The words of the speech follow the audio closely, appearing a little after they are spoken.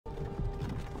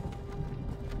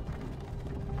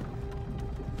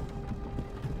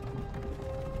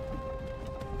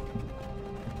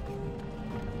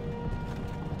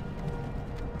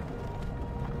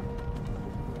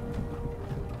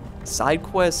Side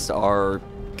quests are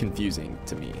confusing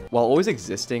to me. While always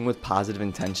existing with positive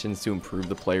intentions to improve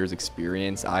the player's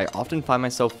experience, I often find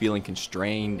myself feeling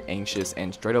constrained, anxious,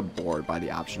 and straight up bored by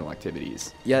the optional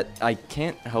activities. Yet, I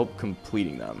can't help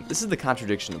completing them. This is the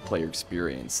contradiction of player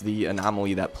experience, the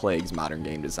anomaly that plagues modern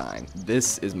game design.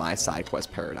 This is my side quest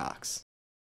paradox.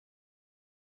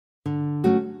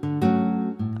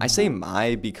 I say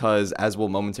my because, as we'll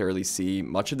momentarily see,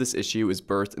 much of this issue is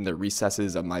birthed in the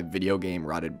recesses of my video game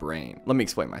rotted brain. Let me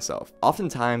explain myself.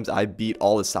 Oftentimes, I beat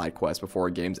all the side quests before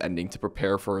a game's ending to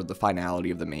prepare for the finality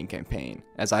of the main campaign,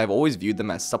 as I have always viewed them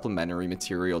as supplementary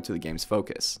material to the game's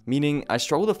focus. Meaning, I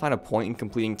struggle to find a point in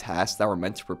completing tasks that were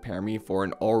meant to prepare me for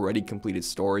an already completed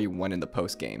story when in the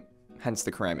post-game. Hence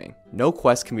the cramming. No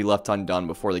quest can be left undone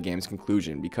before the game's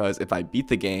conclusion, because if I beat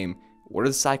the game, what are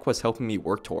the side quests helping me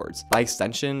work towards? By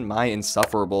extension, my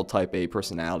insufferable type A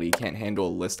personality can't handle a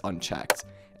list unchecked.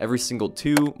 Every single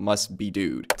 2 must be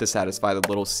dude to satisfy the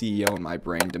little CEO in my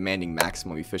brain demanding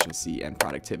maximum efficiency and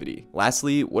productivity.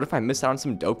 Lastly, what if I miss out on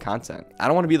some dope content? I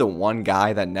don't want to be the one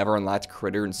guy that never unlocked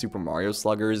Critter and Super Mario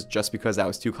Sluggers just because I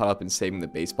was too caught up in saving the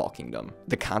baseball kingdom.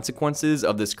 The consequences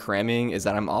of this cramming is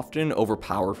that I'm often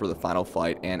overpowered for the final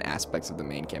fight and aspects of the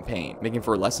main campaign, making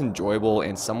for a less enjoyable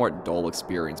and somewhat dull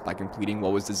experience by completing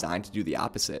what was designed to do the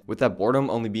opposite, with that boredom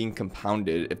only being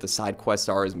compounded if the side quests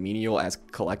are as menial as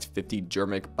collect 50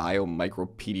 germic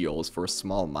biomicropedials for a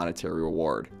small monetary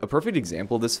reward. A perfect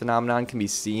example of this phenomenon can be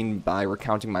seen by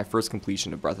recounting my first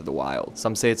completion of Breath of the Wild.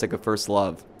 Some say it's like a first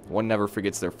love. One never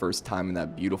forgets their first time in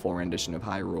that beautiful rendition of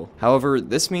Hyrule. However,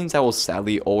 this means I will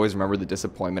sadly always remember the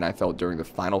disappointment I felt during the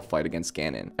final fight against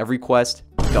Ganon. Every quest,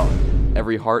 done.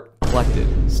 Every heart,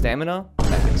 collected. Stamina,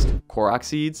 maxed. Korok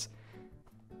seeds?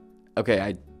 Okay,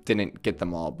 I didn't get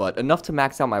them all, but enough to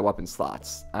max out my weapon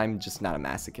slots. I'm just not a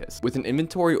masochist. With an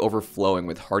inventory overflowing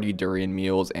with hearty durian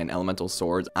meals and elemental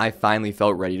swords, I finally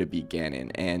felt ready to beat Ganon,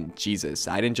 and Jesus,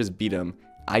 I didn't just beat him,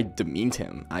 I demeaned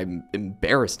him. I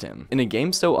embarrassed him. In a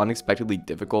game so unexpectedly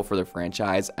difficult for the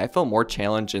franchise, I felt more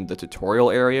challenged in the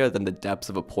tutorial area than the depths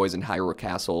of a poisoned Hyrule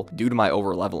castle due to my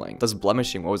overleveling, thus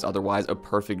blemishing what was otherwise a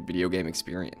perfect video game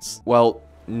experience. Well,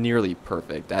 nearly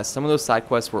perfect, as some of those side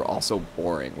quests were also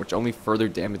boring, which only further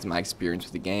damaged my experience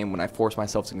with the game when I forced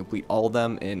myself to complete all of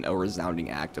them in a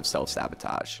resounding act of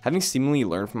self-sabotage. Having seemingly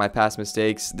learned from my past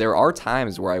mistakes, there are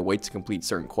times where I wait to complete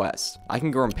certain quests. I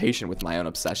can grow impatient with my own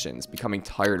obsessions, becoming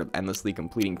tired of endlessly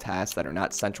completing tasks that are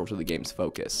not central to the game's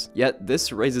focus. Yet,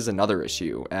 this raises another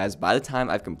issue, as by the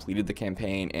time I've completed the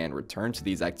campaign and returned to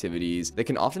these activities, they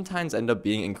can oftentimes end up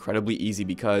being incredibly easy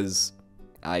because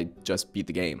I just beat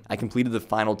the game. I completed the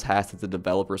final task that the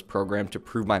developers programmed to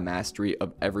prove my mastery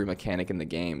of every mechanic in the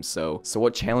game, so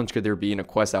what challenge could there be in a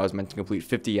quest I was meant to complete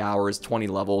 50 hours, 20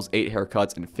 levels, 8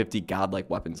 haircuts, and 50 godlike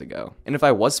weapons ago? And if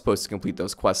I was supposed to complete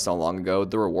those quests so long ago,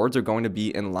 the rewards are going to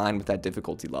be in line with that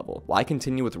difficulty level. Why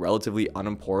continue with relatively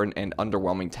unimportant and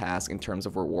underwhelming tasks in terms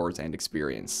of rewards and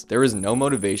experience? There is no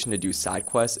motivation to do side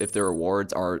quests if their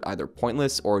rewards are either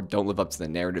pointless or don't live up to the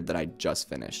narrative that I just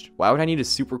finished. Why would I need a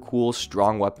super cool,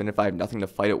 strong weapon if I have nothing to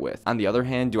fight it with? On the other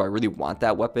hand, do I really want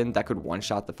that weapon that could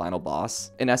one-shot the final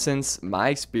boss? In essence, my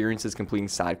experiences completing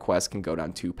side quests can go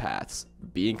down 2 paths: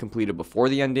 being completed before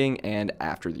the ending and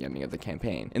after the ending of the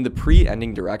campaign. In the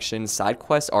pre-ending direction, side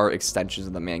quests are extensions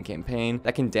of the main campaign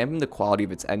that can dampen the quality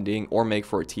of its ending or make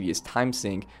for a tedious time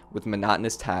sink with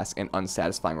monotonous tasks and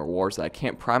unsatisfying rewards that I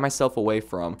can't pry myself away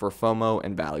from for FOMO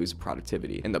and values of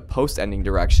productivity. In the post-ending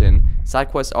direction, side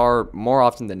quests are, more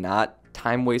often than not,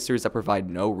 time wasters that provide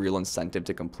no real incentive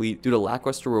to complete due to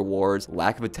lackluster rewards,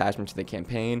 lack of attachment to the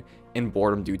campaign, and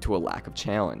boredom due to a lack of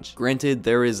challenge. Granted,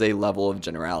 there is a level of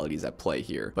generalities at play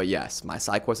here, but yes, my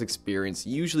side quest experience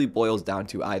usually boils down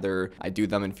to either I do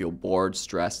them and feel bored,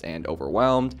 stressed, and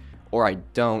overwhelmed, or I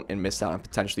don't and miss out on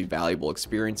potentially valuable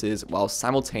experiences while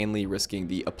simultaneously risking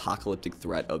the apocalyptic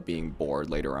threat of being bored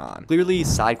later on. Clearly,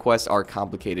 side quests are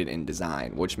complicated in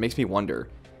design, which makes me wonder,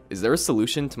 is there a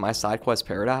solution to my side quest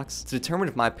paradox? To determine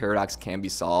if my paradox can be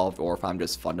solved or if I'm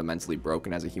just fundamentally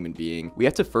broken as a human being, we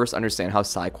have to first understand how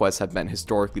side quests have been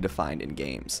historically defined in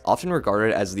games. Often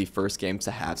regarded as the first games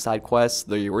to have side quests,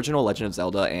 the original Legend of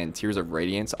Zelda and Tears of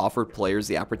Radiance offered players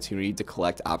the opportunity to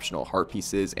collect optional heart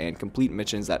pieces and complete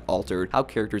missions that altered how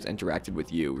characters interacted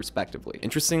with you, respectively.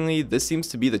 Interestingly, this seems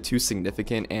to be the 2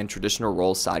 significant and traditional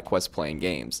roles side quests play in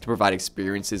games: to provide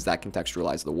experiences that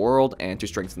contextualize the world and to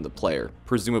strengthen the player,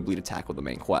 presumably presumably to tackle the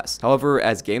main quest. However,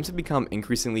 as games have become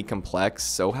increasingly complex,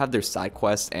 so have their side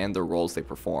quests and the roles they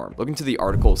perform. Looking to the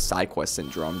article Side Quest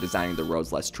Syndrome, Designing the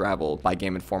Roads Less Traveled by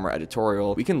Game Informer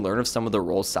editorial, we can learn of some of the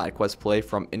roles side quests play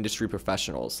from industry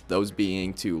professionals, those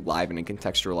being to liven and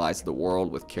contextualize the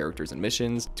world with characters and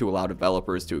missions, to allow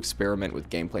developers to experiment with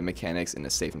gameplay mechanics in a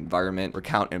safe environment,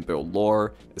 recount and build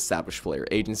lore, establish player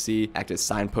agency, act as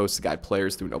signposts to guide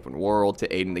players through an open world,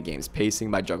 to aid in the game's pacing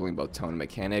by juggling both tone and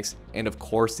mechanics, and of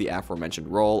course the aforementioned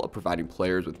role of providing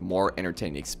players with more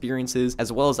entertaining experiences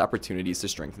as well as opportunities to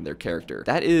strengthen their character.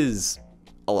 That is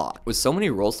a lot. With so many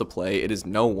roles to play, it is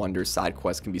no wonder side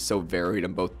quests can be so varied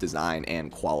in both design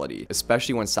and quality,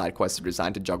 especially when side quests are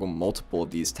designed to juggle multiple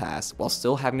of these tasks while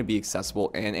still having to be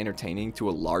accessible and entertaining to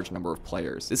a large number of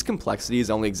players. This complexity is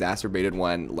only exacerbated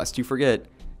when, lest you forget,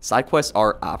 side quests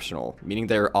are optional, meaning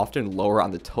they are often lower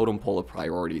on the totem pole of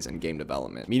priorities in game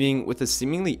development, meaning with a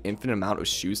seemingly infinite amount of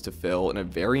shoes to fill and a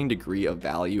varying degree of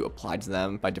value applied to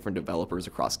them by different developers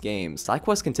across games, side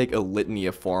quests can take a litany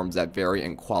of forms that vary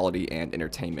in quality and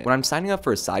entertainment. When I'm signing up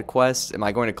for a side quest, am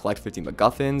I going to collect 50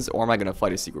 MacGuffins or am I going to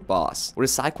fight a secret boss? What a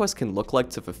side quest can look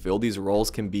like to fulfill these roles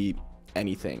can be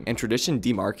anything, and tradition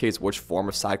demarcates which form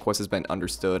of side quest has been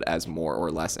understood as more or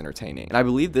less entertaining. And I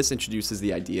believe this introduces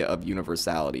the idea of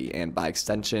universality and, by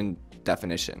extension,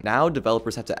 definition. Now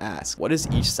developers have to ask, what is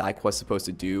each side quest supposed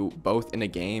to do both in a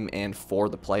game and for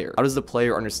the player? How does the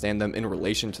player understand them in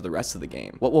relation to the rest of the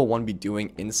game? What will one be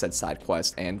doing in said side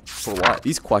quest and for what?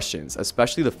 These questions,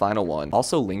 especially the final one,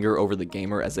 also linger over the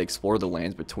gamer as they explore the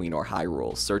lands between or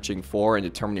Hyrule, searching for and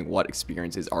determining what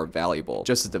experiences are valuable,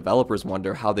 just as developers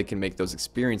wonder how they can make those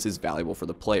experiences valuable for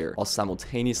the player, while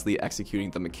simultaneously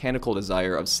executing the mechanical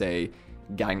desire of, say,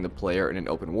 guiding the player in an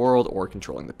open world or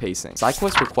controlling the pacing. Side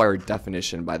quests require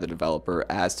definition by the developer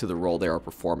as to the role they are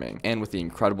performing, and with the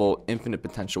incredible infinite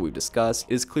potential we've discussed,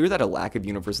 it is clear that a lack of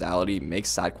universality makes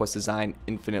side quest design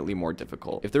infinitely more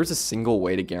difficult. If there's a single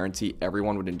way to guarantee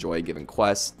everyone would enjoy a given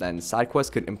quest, then side quests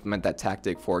could implement that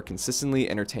tactic for consistently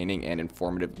entertaining and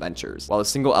informative ventures. While a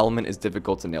single element is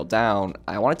difficult to nail down,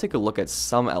 I want to take a look at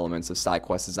some elements of side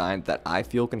quest design that I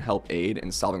feel can help aid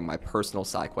in solving my personal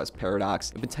side quest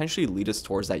paradox and potentially lead us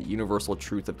towards that universal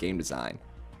truth of game design,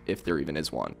 if there even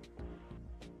is one.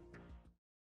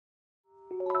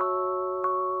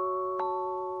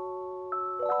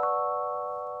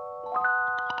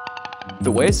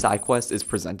 The way a side quest is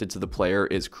presented to the player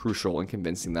is crucial in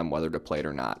convincing them whether to play it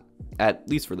or not, at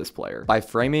least for this player. By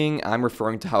framing, I'm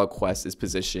referring to how a quest is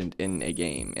positioned in a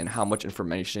game and how much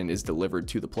information is delivered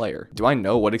to the player. Do I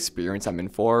know what experience I'm in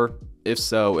for? If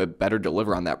so, it better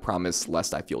deliver on that promise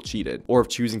lest I feel cheated. Or if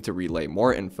choosing to relay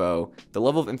more info, the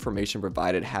level of information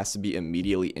provided has to be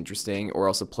immediately interesting or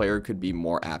else a player could be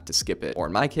more apt to skip it, or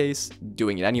in my case,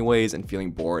 doing it anyways and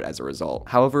feeling bored as a result.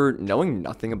 However, knowing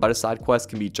nothing about a side quest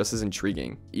can be just as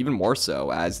intriguing, even more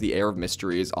so as the air of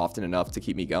mystery is often enough to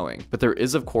keep me going. But there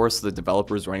is of course the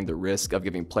developers running the risk of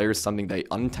giving players something they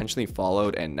unintentionally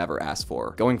followed and never asked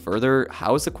for. Going further,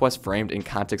 how is the quest framed in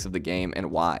context of the game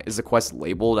and why? Is the quest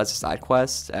labeled as a side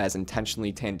quest, as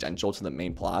intentionally tangential to the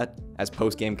main plot, as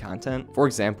post-game content? For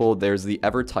example, there's the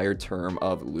ever-tired term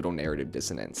of ludonarrative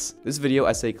dissonance. This video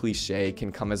essay cliche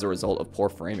can come as a result of poor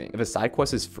framing. If a side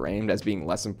quest is framed as being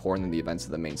less important than the events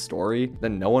of the main story,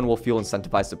 then no one will feel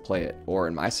incentivized to play it, or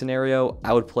in my scenario,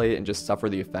 I would play it and just suffer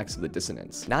the effects of the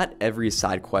dissonance. Not every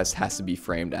side quest has to be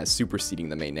framed as superseding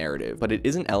the main narrative, but it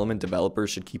is an element developers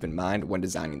should keep in mind when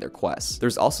designing their quests.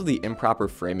 There's also the improper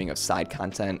framing of side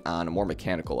content on a more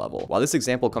mechanical level. While this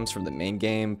example comes from the main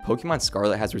game, Pokemon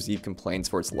Scarlet has received complaints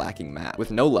for its lacking map. With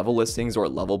no level listings or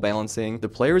level balancing, the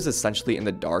player is essentially in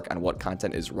the dark on what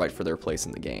content is right for their place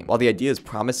in the game. While the idea is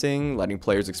promising, letting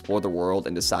players explore the world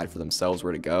and decide for themselves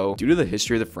where to go, due to the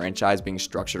history of the franchise being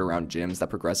structured around gyms that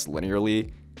progress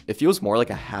linearly, it feels more like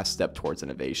a half step towards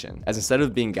innovation, as instead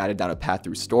of being guided down a path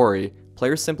through story,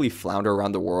 players simply flounder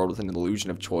around the world with an illusion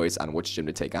of choice on which gym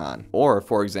to take on. Or,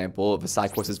 for example, if a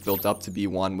side quest is built up to be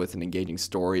one with an engaging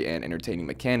story and entertaining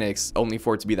mechanics, only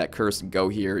for it to be that cursed go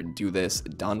here, do this,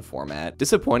 done format,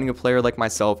 disappointing a player like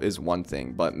myself is one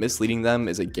thing, but misleading them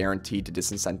is a guarantee to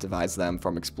disincentivize them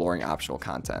from exploring optional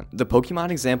content. The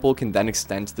Pokemon example can then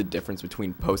extend to the difference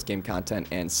between post-game content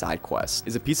and side quests.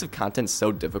 Is a piece of content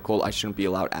so difficult I shouldn't be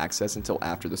allowed access until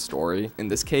after the story? In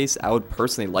this case, I would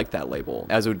personally like that label,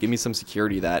 as it would give me some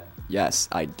security that, yes,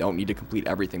 I don't need to complete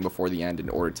everything before the end in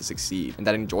order to succeed, and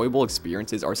that enjoyable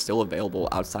experiences are still available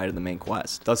outside of the main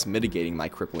quest, thus mitigating my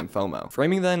crippling FOMO.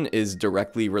 Framing then is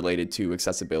directly related to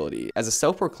accessibility. As a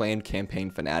self-proclaimed campaign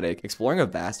fanatic, exploring a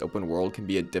vast open world can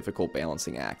be a difficult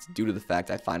balancing act due to the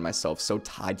fact I find myself so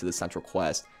tied to the central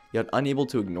quest yet unable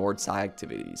to ignore side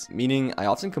activities, meaning I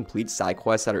often complete side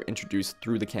quests that are introduced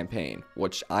through the campaign,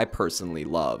 which I personally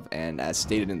love, and as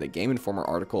stated in the Game Informer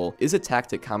article, is a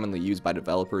tactic commonly used by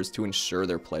developers to ensure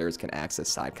their players can access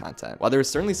side content. While there is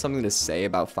certainly something to say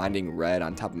about finding red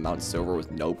on top of Mount Silver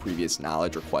with no previous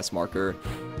knowledge or quest marker,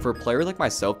 for a player like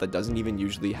myself that doesn't even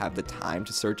usually have the time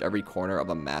to search every corner of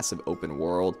a massive open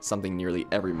world, something nearly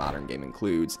every modern game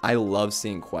includes, I love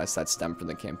seeing quests that stem from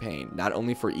the campaign, not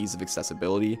only for ease of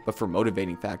accessibility, but for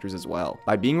motivating factors as well.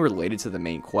 By being related to the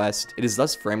main quest, it is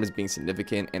thus framed as being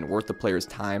significant and worth the player's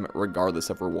time regardless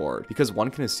of reward, because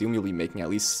one can assume you'll be making at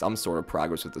least some sort of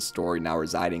progress with the story now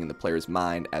residing in the player's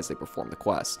mind as they perform the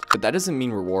quest. But that doesn't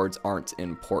mean rewards aren't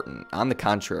important. On the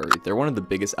contrary, they're one of the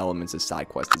biggest elements of side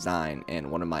quest design, and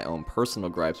one of my own personal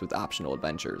gripes with optional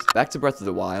adventures. Back to Breath of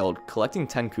the Wild, collecting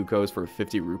 10 Kukos for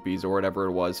 50 rupees or whatever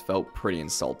it was felt pretty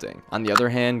insulting. On the other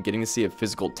hand, getting to see a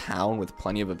physical town with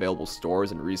plenty of available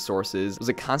stores and resources was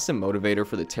a constant motivator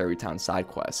for the Terrytown side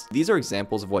quest. These are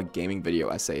examples of what gaming video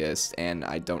essayists, and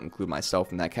I don't include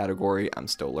myself in that category, I'm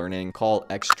still learning, call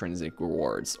extrinsic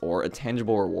rewards, or a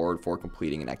tangible reward for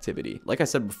completing an activity. Like I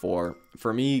said before,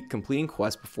 for me, completing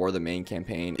quests before the main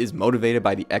campaign is motivated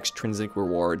by the extrinsic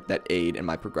reward that aid in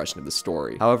my progression of the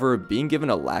story. However, being given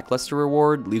a lackluster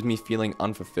reward leaves me feeling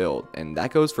unfulfilled, and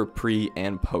that goes for pre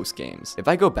and post games. If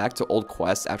I go back to old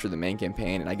quests after the main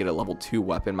campaign and I get a level 2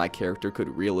 weapon my character could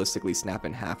realistically snap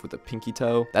in half with a pinky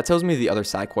toe, that tells me the other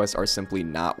side quests are simply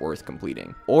not worth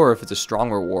completing. Or if it's a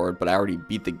strong reward but I already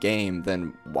beat the game,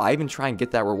 then why even try and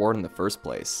get that reward in the first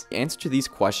place? The answer to these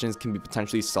questions can be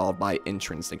potentially solved by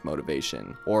intrinsic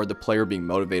motivation, or the player being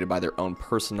motivated by their own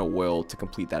personal will to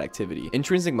complete that activity.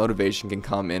 Intrinsic motivation can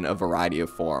come in a variety of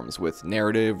forms, with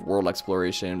narrative, world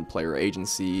exploration, player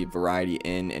agency, variety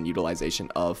in and utilization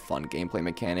of fun gameplay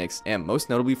mechanics, and most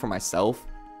notably for myself,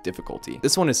 difficulty.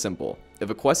 This one is simple. If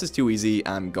a quest is too easy,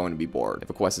 I'm going to be bored. If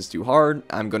a quest is too hard,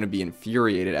 I'm going to be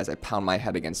infuriated as I pound my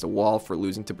head against a wall for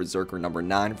losing to Berserker number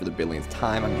 9 for the billionth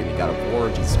time. I'm getting God of War,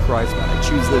 Jesus Christ, why did I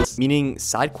choose this? Meaning,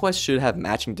 side quests should have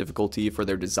matching difficulty for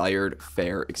their desired,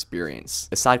 fair experience.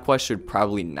 A side quest should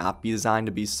probably not be designed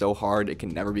to be so hard it can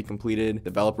never be completed.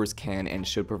 Developers can and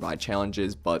should provide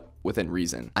challenges, but within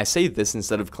reason. I say this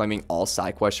instead of claiming all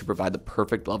side quests should provide the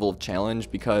perfect level of challenge,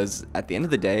 because at the end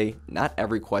of the day, not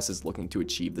every quest is looking to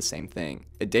achieve the same thing.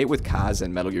 A Date with Kaz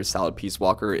and Metal Gear Solid Peace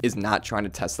Walker is not trying to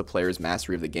test the player's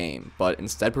mastery of the game, but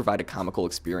instead provide a comical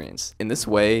experience. In this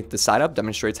way, the side up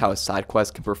demonstrates how a side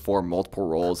quest can perform multiple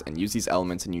roles and use these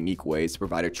elements in unique ways to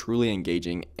provide a truly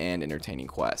engaging and entertaining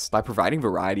quest. By providing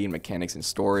variety in mechanics and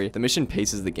story, the mission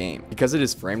paces the game. Because it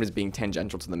is framed as being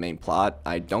tangential to the main plot,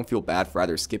 I don't feel bad for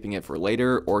either skipping it for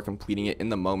later or completing it in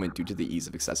the moment due to the ease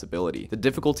of accessibility. The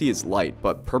difficulty is light,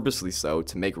 but purposely so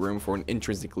to make room for an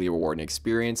intrinsically rewarding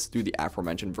experience through the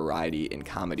aforementioned variety in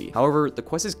comedy. However, the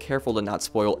quest is careful to not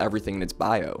spoil everything in its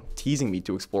bio, teasing me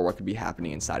to explore what could be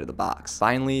happening inside of the box.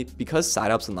 Finally, because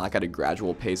side ups unlock at a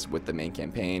gradual pace with the main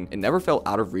campaign, it never felt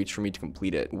out of reach for me to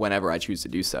complete it whenever I choose to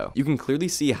do so. You can clearly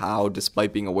see how,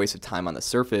 despite being a waste of time on the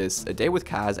surface, A Day with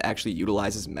Kaz actually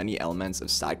utilizes many elements of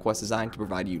side quest design to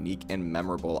provide a unique and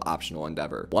memorable optional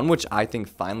endeavor. One which I think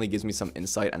finally gives me some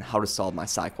insight on how to solve my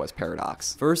side quest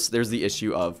paradox. First, there's the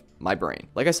issue of my brain.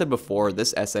 Like I said before,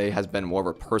 this essay has been more of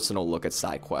a personal look at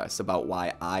side quests about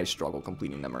why I struggle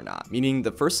completing them or not. Meaning,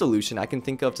 the first solution I can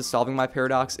think of to solving my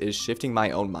paradox is shifting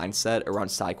my own mindset around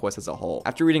side quests as a whole.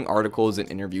 After reading articles and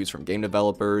interviews from game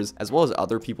developers, as well as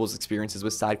other people's experiences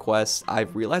with side quests,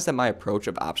 I've realized that my approach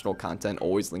of optional content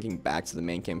always linking back to the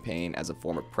main campaign as a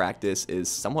form of practice is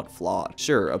somewhat flawed.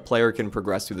 Sure, a player can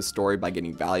progress through the story by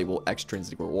getting valuable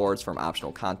extrinsic rewards from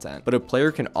optional content, but a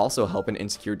player can also help an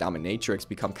insecure dominatrix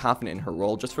become confident in her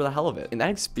role just for the hell of it. And that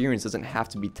experience doesn't have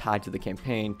to be tied to the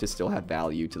campaign to still have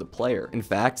value to the player. In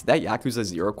fact, that Yakuza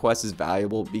 0 quest is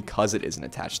valuable because it isn't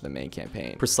attached to the main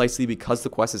campaign. Precisely because the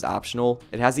quest is optional,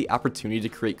 it has the opportunity to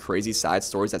create crazy side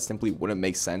stories that simply wouldn't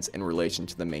make sense in relation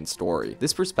to the main story.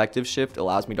 This perspective shift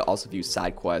allows me to also view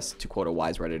side quests, to quote a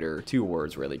wise redditor, 2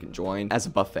 words rarely conjoined, as a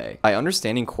buffet. By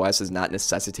understanding quests as not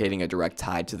necessitating a direct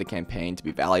tie to the campaign to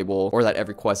be valuable, or that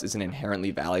every quest isn't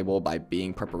inherently valuable by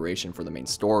being preparation for the main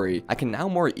story, I can now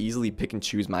more easily pick and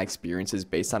choose my experiences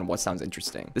based on what sounds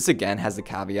interesting. This again has the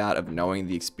caveat of knowing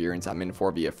the experience I'm in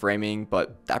for via framing,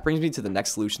 but that brings me to the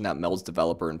next solution that melds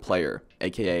developer and player,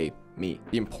 aka me.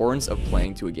 The importance of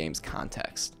playing to a game's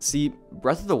context. See,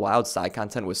 Breath of the Wild side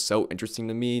content was so interesting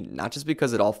to me, not just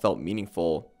because it all felt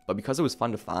meaningful, but because it was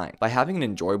fun to find. By having an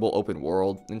enjoyable open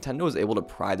world, Nintendo was able to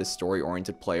pry the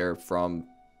story-oriented player from,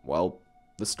 well,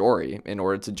 the story, in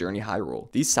order to journey Hyrule.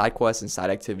 These side quests and side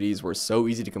activities were so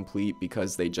easy to complete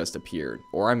because they just appeared,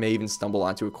 or I may even stumble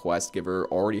onto a quest giver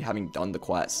already having done the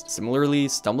quest. Similarly,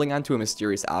 stumbling onto a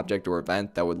mysterious object or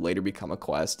event that would later become a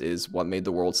quest is what made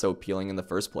the world so appealing in the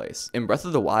first place. In Breath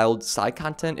of the Wild, side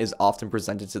content is often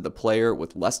presented to the player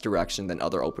with less direction than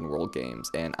other open world games,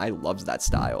 and I loved that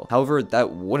style. However, that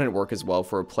wouldn't work as well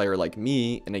for a player like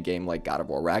me in a game like God of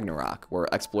War Ragnarok,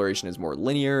 where exploration is more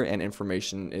linear and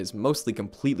information is mostly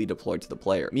completely deployed to the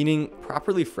player, meaning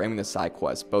properly framing the side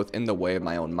quests both in the way of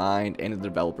my own mind and the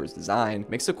developer's design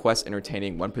makes a quest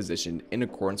entertaining when positioned in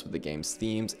accordance with the game's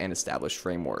themes and established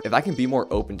framework. If I can be more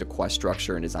open to quest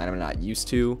structure and design I'm not used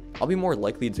to, I'll be more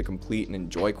likely to complete and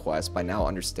enjoy quests by now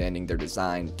understanding their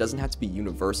design doesn't have to be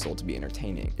universal to be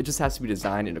entertaining. It just has to be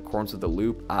designed in accordance with the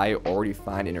loop I already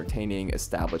find entertaining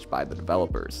established by the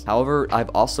developers. However, I've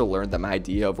also learned that my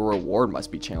idea of a reward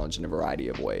must be challenged in a variety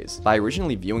of ways. By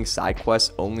originally viewing side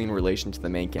quests only in relation to the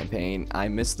main campaign, I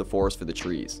missed the forest for the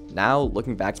trees. Now,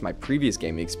 looking back to my previous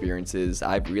gaming experiences,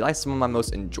 I've realized some of my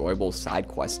most enjoyable side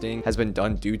questing has been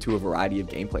done due to a variety of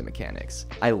gameplay mechanics.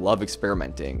 I love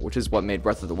experimenting, which is what made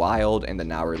Breath of the Wild and the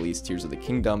now released Tears of the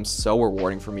Kingdom so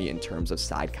rewarding for me in terms of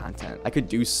side content. I could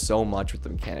do so much with the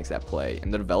mechanics at play,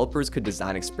 and the developers could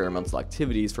design experimental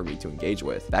activities for me to engage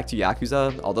with. Back to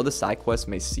Yakuza, although the side quests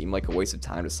may seem like a waste of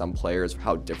time to some players for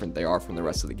how different they are from the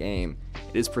rest of the game,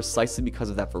 it is precisely because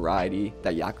of that variety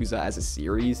that Yakuza as a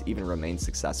series even remains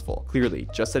successful. Clearly,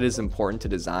 just as it is important to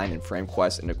design and frame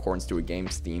quests in accordance to a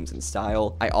game's themes and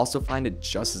style, I also find it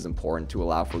just as important to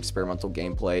allow for experimental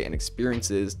gameplay and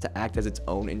experiences to act as its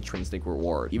own intrinsic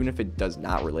reward, even if it does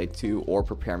not relate to or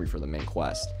prepare me for the main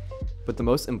quest. But the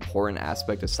most important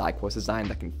aspect of side quest design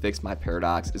that can fix my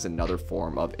paradox is another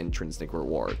form of intrinsic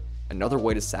reward, another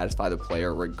way to satisfy the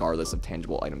player regardless of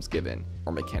tangible items given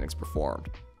or mechanics performed.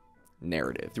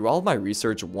 Narrative. Through all of my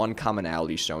research, one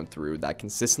commonality shone through that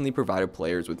consistently provided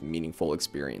players with meaningful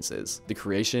experiences: the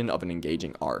creation of an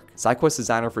engaging arc. Side quest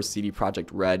designer for CD Projekt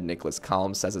Red, Nicholas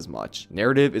Kalm, says as much.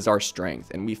 Narrative is our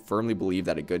strength, and we firmly believe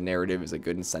that a good narrative is a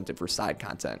good incentive for side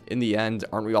content. In the end,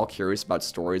 aren't we all curious about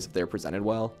stories if they're presented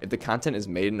well? If the content is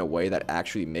made in a way that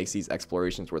actually makes these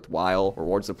explorations worthwhile,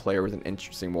 rewards the player with an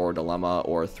interesting moral dilemma,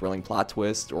 or a thrilling plot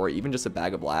twist, or even just a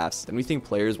bag of laughs, then we think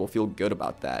players will feel good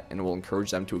about that, and will encourage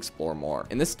them to explore more.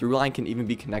 And this through line can even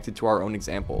be connected to our own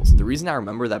examples. The reason I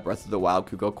remember that Breath of the Wild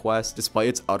Kuko quest, despite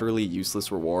its utterly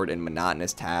useless reward and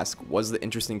monotonous task, was the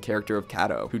interesting character of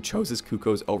Kato, who chose his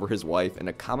Kukos over his wife in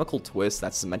a comical twist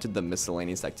that cemented the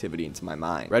miscellaneous activity into my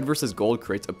mind. Red vs. Gold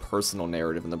creates a personal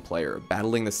narrative in the player,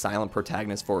 battling the silent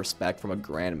protagonist for respect from a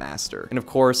grand master. And of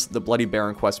course, the Bloody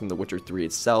Baron quest from The Witcher 3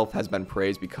 itself has been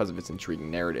praised because of its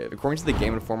intriguing narrative. According to the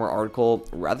Game Informer article,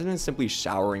 rather than simply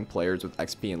showering players with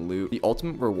XP and loot, the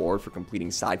ultimate reward for completing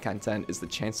side content is the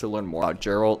chance to learn more about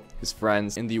Geralt, his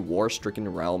friends, and the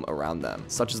war-stricken realm around them,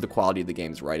 such as the quality of the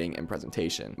game's writing and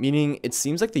presentation. Meaning, it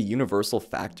seems like the universal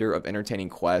factor of entertaining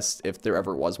quests, if there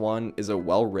ever was one, is a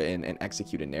well-written and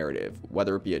executed narrative,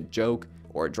 whether it be a joke,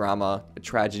 or a drama, a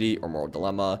tragedy or moral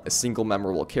dilemma, a single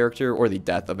memorable character, or the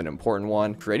death of an important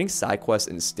one. Creating side quests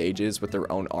in stages with their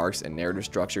own arcs and narrative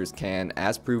structures can,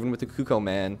 as proven with the Kuko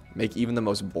Man, make even the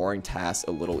most boring tasks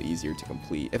a little easier to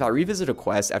complete. If I revisit a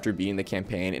quest after beating the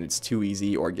campaign and it's too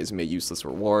easy or gives me a useless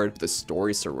reward, the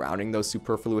story surrounding those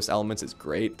superfluous elements is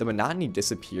great, the monotony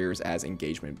disappears as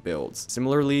engagement builds.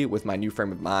 Similarly, with my new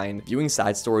frame of mind, viewing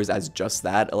side stories as just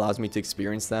that allows me to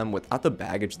experience them without the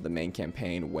baggage of the main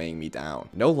campaign weighing me down.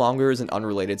 No longer is an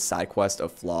unrelated side quest a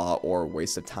flaw or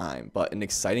waste of time, but an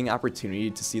exciting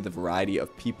opportunity to see the variety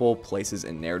of people, places,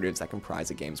 and narratives that comprise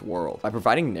a game's world. By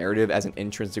providing narrative as an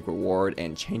intrinsic reward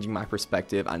and changing my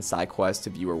perspective on side quests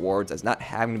to view rewards as not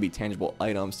having to be tangible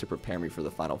items to prepare me for the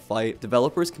final fight,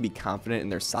 developers can be confident in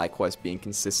their side quests being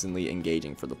consistently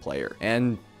engaging for the player.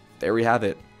 And there we have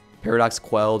it. Paradox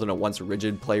quelled in a once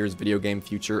rigid player's video game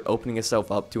future, opening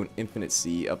itself up to an infinite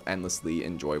sea of endlessly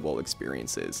enjoyable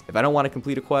experiences. If I don't want to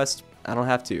complete a quest, I don't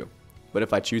have to. But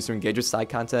if I choose to engage with side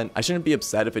content, I shouldn't be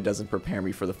upset if it doesn't prepare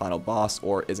me for the final boss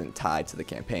or isn't tied to the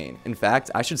campaign. In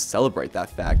fact, I should celebrate that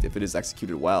fact if it is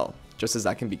executed well, just as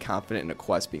I can be confident in a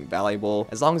quest being valuable,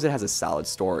 as long as it has a solid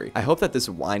story. I hope that this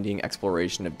winding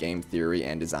exploration of game theory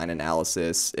and design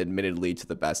analysis, admittedly to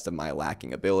the best of my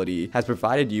lacking ability, has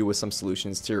provided you with some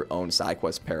solutions to your own side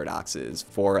quest paradoxes,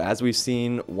 for as we've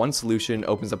seen, one solution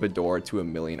opens up a door to a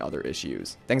million other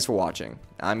issues. Thanks for watching.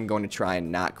 I'm going to try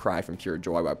and not cry from pure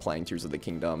joy while playing Tears of the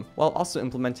Kingdom, while also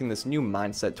implementing this new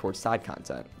mindset towards side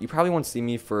content. You probably won't see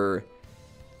me for,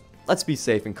 let's be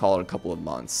safe and call it a couple of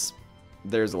months.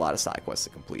 There's a lot of side quests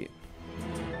to complete.